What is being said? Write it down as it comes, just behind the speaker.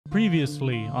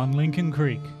Previously on Lincoln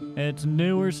Creek. It's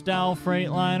newer style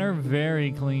Freightliner,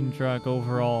 very clean truck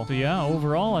overall. So yeah,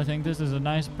 overall I think this is a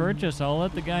nice purchase. I'll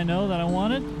let the guy know that I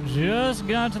want it. Just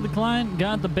got to the client,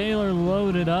 got the baler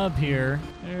loaded up here.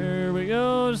 There we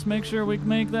go, just make sure we can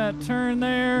make that turn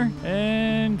there,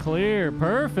 and clear,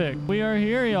 perfect. We are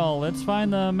here, y'all. Let's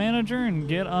find the manager and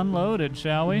get unloaded,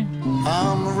 shall we?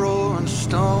 I'm a rolling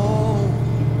stone,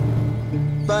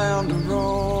 bound to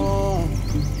roam.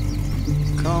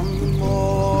 Come the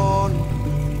morning,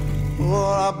 or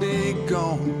I'll be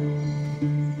gone.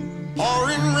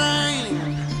 Pouring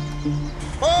rain,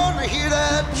 wanna hear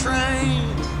that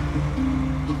train.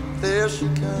 There she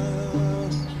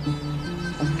comes,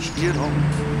 won't you get home?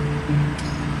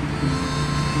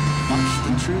 Watch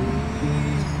the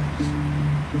trees,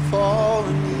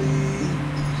 falling leaves,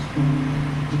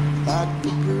 like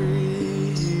the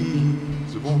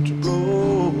breeze, won't you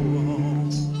blow?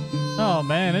 Oh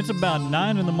man, it's about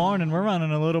 9 in the morning. We're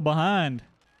running a little behind.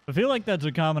 I feel like that's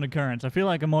a common occurrence. I feel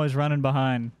like I'm always running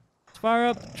behind. Let's fire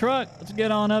up the truck. Let's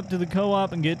get on up to the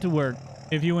co-op and get to work.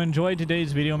 If you enjoyed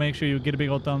today's video, make sure you get a big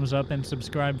old thumbs up and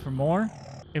subscribe for more.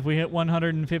 If we hit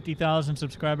 150,000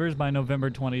 subscribers by November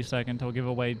 22nd, I'll give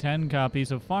away 10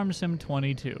 copies of Farm Sim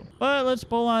 22. But let's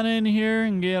pull on in here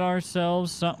and get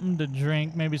ourselves something to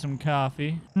drink, maybe some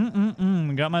coffee.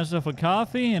 Got myself a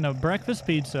coffee and a breakfast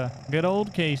pizza. Good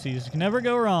old Casey's. Can never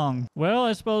go wrong. Well,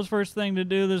 I suppose first thing to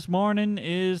do this morning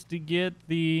is to get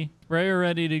the sprayer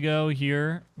ready to go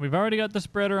here. We've already got the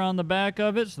spreader on the back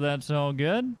of it, so that's all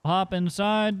good. Hop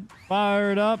inside,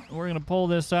 fire it up. We're going to pull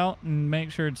this out and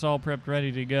make sure it's all prepped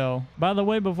ready to go. By the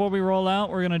way, before we roll out,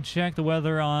 we're going to check the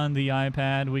weather on the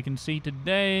iPad. We can see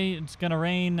today it's going to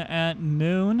rain at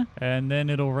noon, and then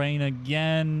it'll rain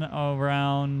again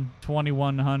around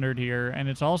 2100 here, and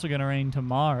it's also going to rain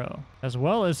tomorrow, as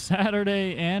well as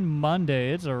Saturday and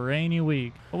Monday. It's a rainy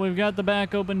week. But we've got the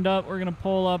back opened up. We're going to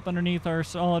pull up underneath our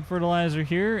solid fertilizer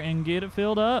here and get it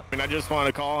filled up. I just want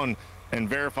to call and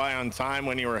verify on time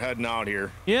when you were heading out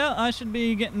here. Yeah, I should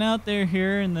be getting out there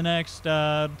here in the next,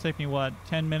 it'll take me, what,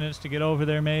 10 minutes to get over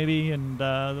there maybe, and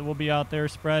we'll be out there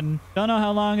spreading. Don't know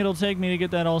how long it'll take me to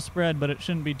get that all spread, but it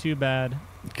shouldn't be too bad.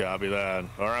 Copy that.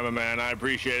 All right, my man, I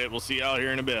appreciate it. We'll see you out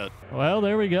here in a bit. Well,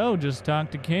 there we go. Just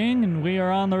talked to King, and we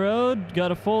are on the road.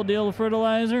 Got a full deal of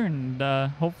fertilizer, and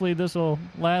hopefully this will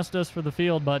last us for the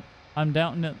field, but I'm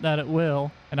doubting that it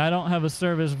will. And I don't have a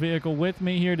service vehicle with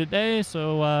me here today,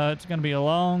 so it's going to be a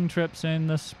long trip in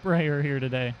the sprayer here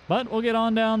today. But we'll get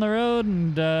on down the road,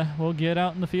 and we'll get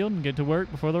out in the field and get to work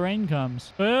before the rain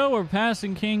comes. Well, we're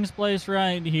passing King's place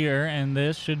right here, and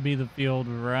this should be the field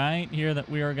right here that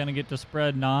we are going to get to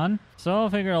spreading on. So I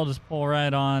figure I'll just pull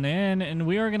right on in, and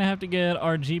we are going to have to get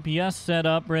our GPS set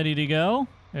up ready to go.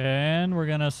 And we're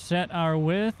going to set our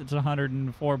width. It's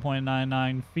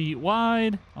 104.99 feet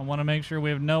wide. I want to make sure we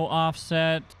have no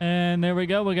offset. And there we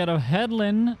go. We got a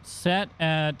headland set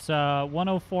at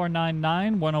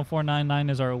 104.99.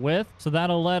 104.99 is our width. So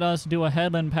that'll let us do a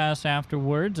headland pass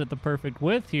afterwards at the perfect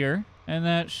width here. And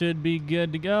that should be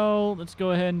good to go. Let's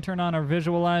go ahead and turn on our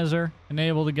visualizer,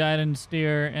 enable the guide and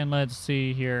steer, and let's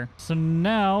see here. So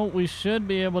now we should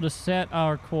be able to set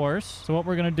our course. So what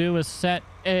we're going to do is set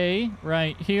A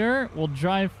right here. We'll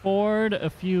drive forward a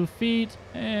few feet,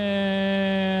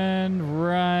 and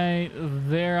right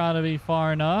there ought to be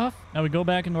far enough. Now we go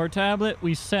back into our tablet,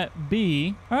 we set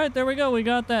B. All right, there we go. We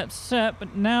got that set,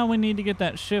 but now we need to get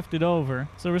that shifted over.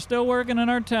 So we're still working on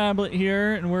our tablet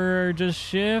here, and we're just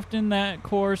shifting that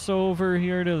course over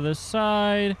here to the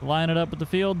side. Line it up with the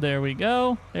field. There we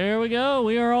go. There we go.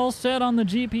 We are all set on the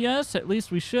GPS. At least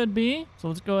we should be. So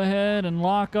let's go ahead and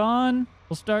lock on.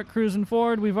 We'll start cruising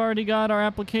forward. We've already got our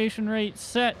application rate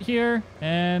set here.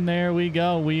 And there we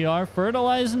go. We are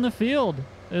fertilizing the field.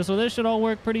 So this should all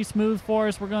work pretty smooth for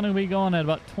us. We're going to be going at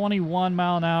about 21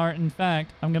 mile an hour. In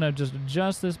fact, I'm going to just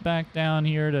adjust this back down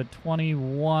here to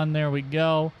 21. There we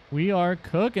go. We are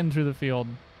cooking through the field.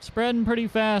 Spreading pretty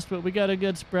fast, but we got a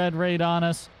good spread rate on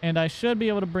us. And I should be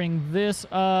able to bring this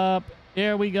up.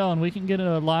 There we go. And we can get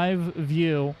a live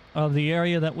view of the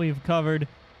area that we've covered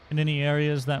and any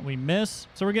areas that we miss.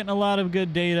 So we're getting a lot of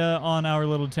good data on our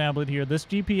little tablet here. This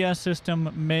GPS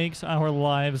system makes our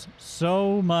lives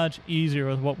so much easier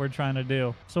with what we're trying to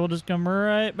do. So we'll just come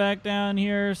right back down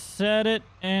here, set it,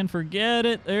 and forget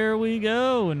it. There we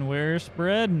go, and we're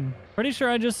spreading. Pretty sure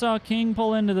I just saw King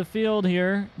pull into the field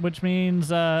here, which means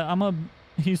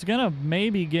he's gonna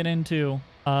maybe get into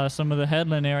some of the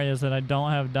headland areas that I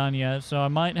don't have done yet. So I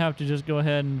might have to just go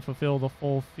ahead and fulfill the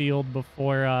full field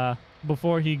before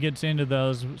before he gets into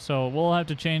those. So we'll have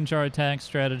to change our attack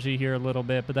strategy here a little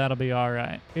bit, but that'll be all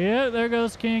right. Yeah, there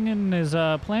goes King and his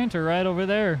planter right over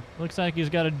there. Looks like he's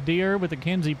got a deer with a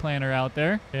Kinsey planter out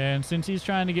there. And since he's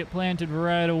trying to get planted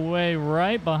right away,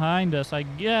 right behind us, I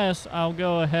guess I'll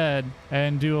go ahead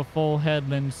and do a full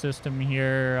headland system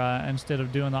here instead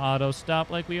of doing the auto stop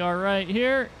like we are right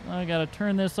here. I gotta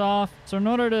turn this off. So in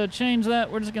order to change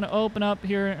that, we're just gonna open up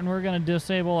here and we're gonna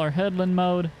disable our headland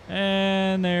mode.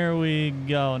 And there we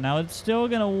go. Now it's still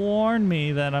gonna warn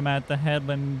me that I'm at the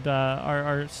headland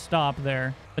our stop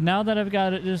there. But now that I've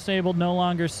got it disabled, no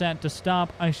longer set to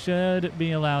stop, I should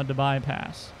be allowed to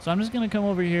bypass. So I'm just gonna come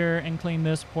over here and clean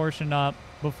this portion up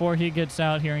before he gets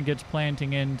out here and gets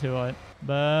planting into it.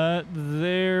 But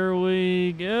there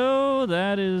we go.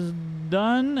 That is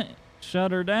done.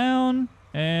 Shut her down.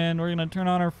 And we're going to turn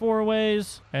on our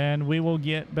four-ways. And we will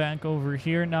get back over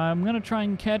here. Now, I'm going to try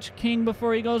and catch King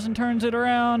before he goes and turns it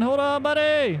around. Hold on,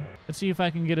 buddy. Let's see if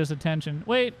I can get his attention.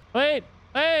 Wait.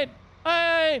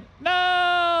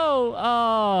 No!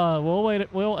 Oh, we'll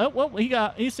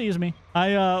wait. He sees me.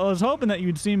 I was hoping that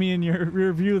you'd see me in your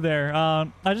rear view there.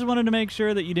 I just wanted to make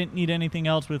sure that you didn't need anything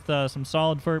else with some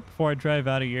solid fert before I drive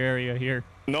out of your area here.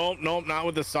 Nope, not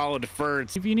with the solid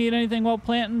ferts. If you need anything while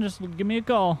planting, just give me a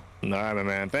call. All right, my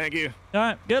man. Thank you. All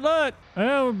right, good luck.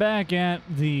 Well, we're back at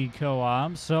the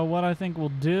co-op. So what I think we'll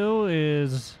do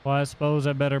is, well, I suppose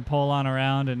I better pull on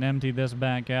around and empty this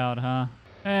back out, huh?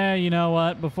 You know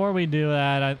what? Before we do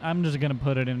that, I'm just going to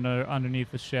put it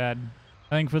underneath the shed.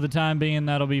 I think for the time being,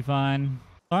 that'll be fine.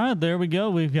 All right, there we go.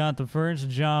 We've got the first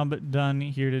job done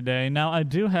here today. Now, I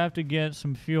do have to get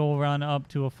some fuel run up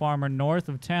to a farmer north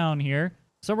of town here.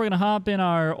 So we're going to hop in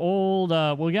our old...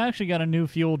 we actually got a new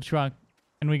fuel truck.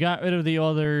 And we got rid of the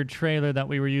other trailer that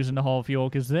we were using to haul fuel.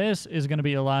 Because this is going to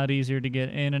be a lot easier to get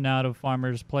in and out of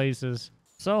farmers' places.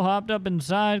 So hopped up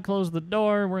inside, closed the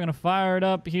door. We're going to fire it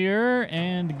up here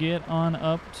and get on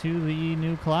up to the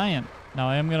new client. Now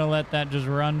I am going to let that just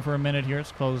run for a minute here.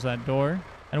 Let's close that door.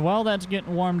 And while that's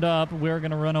getting warmed up, we're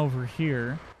going to run over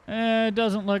here. It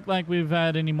doesn't look like we've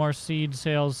had any more seed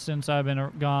sales since I've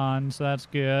been gone, so that's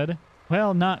good.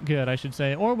 Well, not good, I should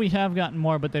say. Or we have gotten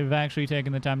more, but they've actually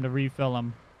taken the time to refill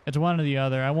them. It's one or the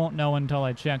other. I won't know until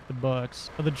I check the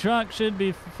books. But the truck should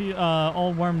be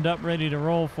all warmed up, ready to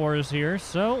roll for us here.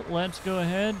 So let's go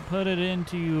ahead, put it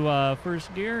into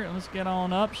first gear. Let's get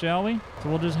on up, shall we? So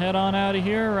we'll just head on out of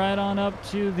here, right on up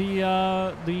to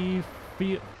the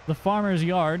farmer's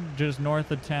yard, just north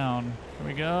of town. Here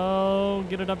we go.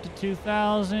 Get it up to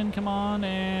 2,000. Come on,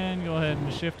 and go ahead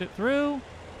and shift it through.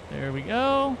 There we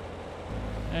go.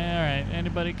 All right,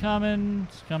 anybody coming?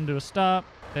 Just come to a stop.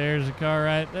 There's a car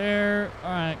right there. All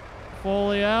right,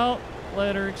 fully out.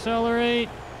 Let her accelerate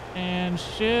and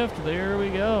shift. There we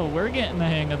go. We're getting the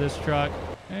hang of this truck.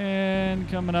 And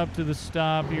coming up to the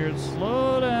stop here.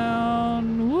 Slow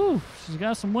down. Woo, she's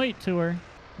got some weight to her.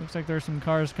 Looks like there's some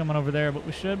cars coming over there, but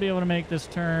we should be able to make this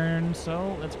turn.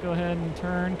 So let's go ahead and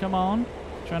turn. Come on.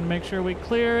 Trying to make sure we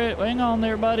clear it. Hang on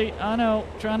there, buddy. I know.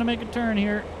 Trying to make a turn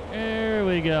here. There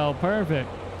we go. Perfect.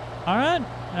 All right.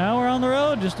 Now we're on the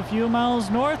road just a few miles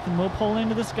north, and we'll pull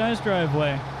into this guy's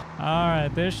driveway. All right.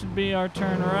 This should be our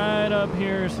turn right up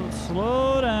here. So let's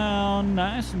slow down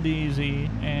nice and easy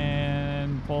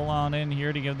and pull on in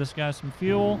here to give this guy some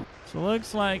fuel. So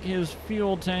looks like his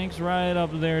fuel tank's right up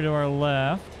there to our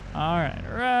left. All right.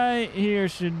 Right here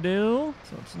should do.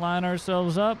 So let's line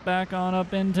ourselves up, back on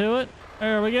up into it.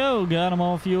 There we go. Got them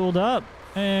all fueled up.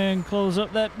 And close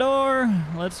up that door.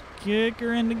 Let's kick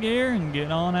her into gear and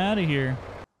get on out of here.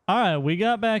 All right, we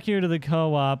got back here to the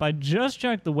co-op. I just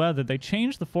checked the weather. They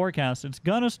changed the forecast. It's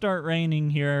going to start raining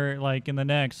here like in the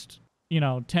next,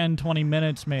 10, 20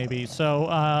 minutes maybe. So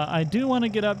I do want to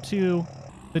get up to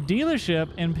the dealership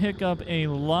and pick up a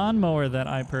lawnmower that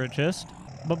I purchased.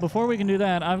 But before we can do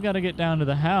that, I've got to get down to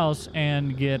the house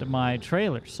and get my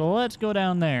trailer. So let's go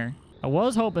down there. I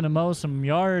was hoping to mow some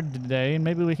yard today, and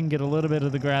maybe we can get a little bit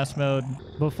of the grass mowed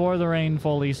before the rain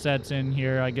fully sets in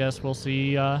here. I guess we'll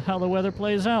see how the weather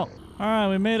plays out. All right,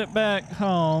 we made it back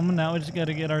home. Now we just got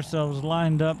to get ourselves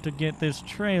lined up to get this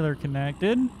trailer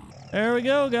connected. There we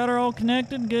go. Got her all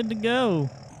connected. Good to go.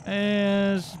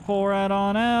 And let's pull right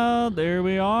on out. There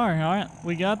we are. All right,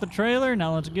 we got the trailer.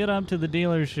 Now let's get up to the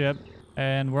dealership.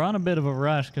 And we're on a bit of a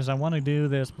rush because I want to do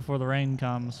this before the rain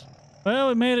comes. Well,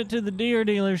 we made it to the deer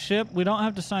dealership. We don't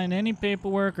have to sign any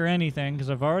paperwork or anything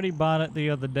because I've already bought it the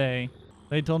other day.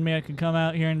 They told me I could come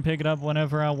out here and pick it up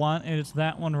whenever I want, and it's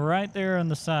that one right there on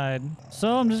the side.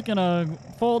 So I'm just going to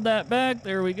fold that back.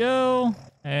 There we go.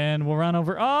 And we'll run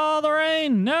over. Oh, the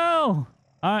rain! No!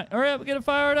 All right, hurry up, get it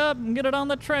fired up and get it on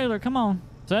the trailer. Come on.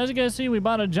 So as you guys see, we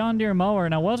bought a John Deere mower,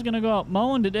 and I was gonna go out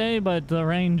mowing today, but the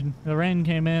rain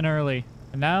came in early.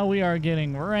 And now we are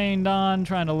getting rained on,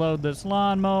 trying to load this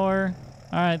lawnmower.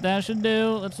 All right, that should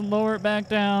do. Let's lower it back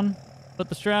down, put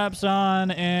the straps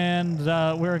on, and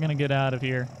we're gonna get out of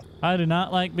here. I do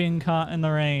not like being caught in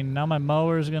the rain. Now my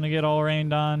mower's gonna get all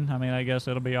rained on. I mean, I guess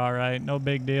it'll be all right. No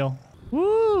big deal.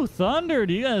 Woo, thunder.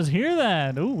 Do you guys hear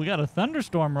that? Ooh, we got a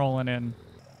thunderstorm rolling in.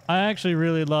 I actually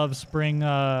really love spring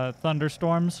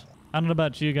thunderstorms. I don't know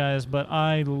about you guys, but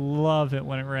I love it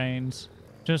when it rains.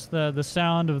 Just the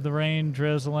sound of the rain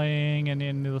drizzling and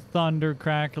in the thunder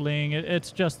crackling.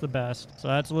 It's just the best. So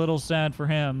that's a little sad for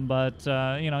him, but,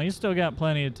 you know, he's still got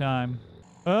plenty of time.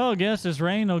 Well, I guess this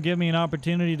rain will give me an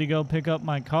opportunity to go pick up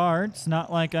my car. It's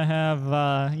not like I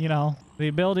have, you know, the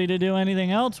ability to do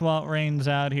anything else while it rains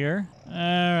out here. All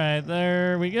right,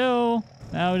 there we go.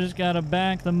 Now we just got to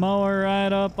back the mower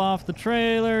right up off the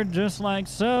trailer, just like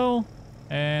so.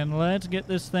 And let's get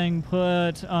this thing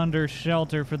put under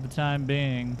shelter for the time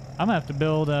being. I'm gonna have to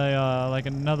build a like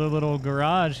another little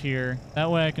garage here. That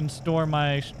way I can store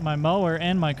my mower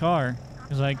and my car,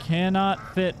 because I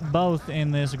cannot fit both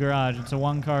in this garage. It's a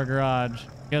one-car garage.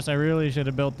 Guess I really should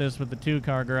have built this with the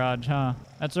two-car garage, huh?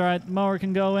 That's all right. The mower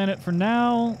can go in it for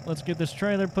now. Let's get this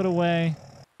trailer put away.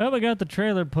 Well, we got the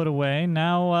trailer put away.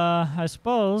 Now, I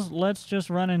suppose let's just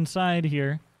run inside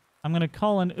here. I'm going to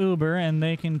call an Uber, and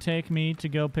they can take me to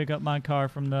go pick up my car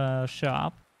from the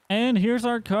shop. And here's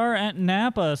our car at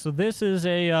Napa. So this is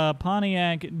a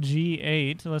Pontiac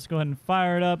G8. Let's go ahead and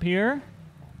fire it up here.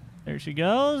 There she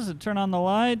goes. Turn on the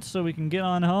lights so we can get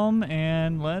on home,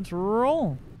 and let's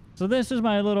roll. So this is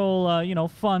my little, you know,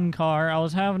 fun car. I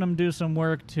was having them do some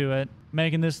work to it,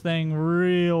 making this thing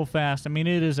real fast. I mean,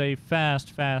 it is a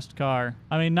fast car.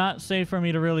 I mean, not safe for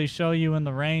me to really show you in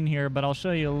the rain here, but I'll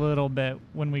show you a little bit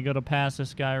when we go to pass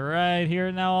this guy right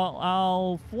here. Now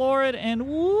I'll floor it, and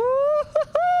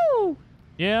woo-hoo-hoo!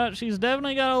 Yeah, she's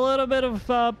definitely got a little bit of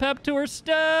pep to her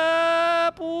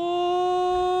step.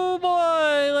 Ooh,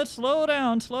 boy. Let's slow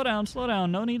down.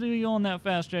 No need to be going that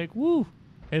fast, Jake. Woo.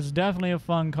 It's definitely a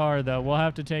fun car, though. We'll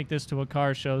have to take this to a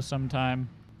car show sometime.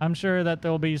 I'm sure that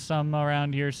there'll be some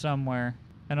around here somewhere.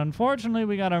 And unfortunately,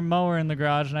 we got our mower in the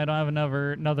garage, and I don't have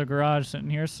another garage sitting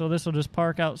here, so this will just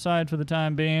park outside for the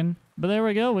time being. But there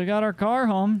we go. We got our car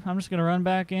home. I'm just going to run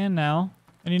back in now.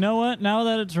 And you know what? Now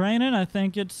that it's raining, I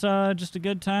think it's just a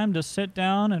good time to sit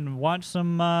down and watch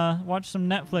some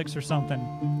Netflix or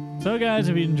something. So guys,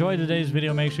 if you enjoyed today's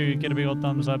video, make sure you get a big old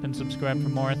thumbs up and subscribe for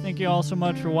more. Thank you all so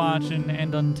much for watching,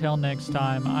 and until next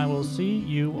time, I will see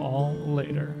you all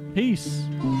later. Peace.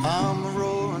 I'm a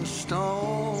rolling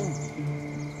stone,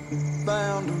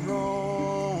 bound to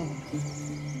roam.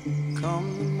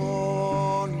 Come the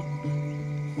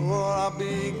morning, or I'll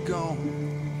be gone.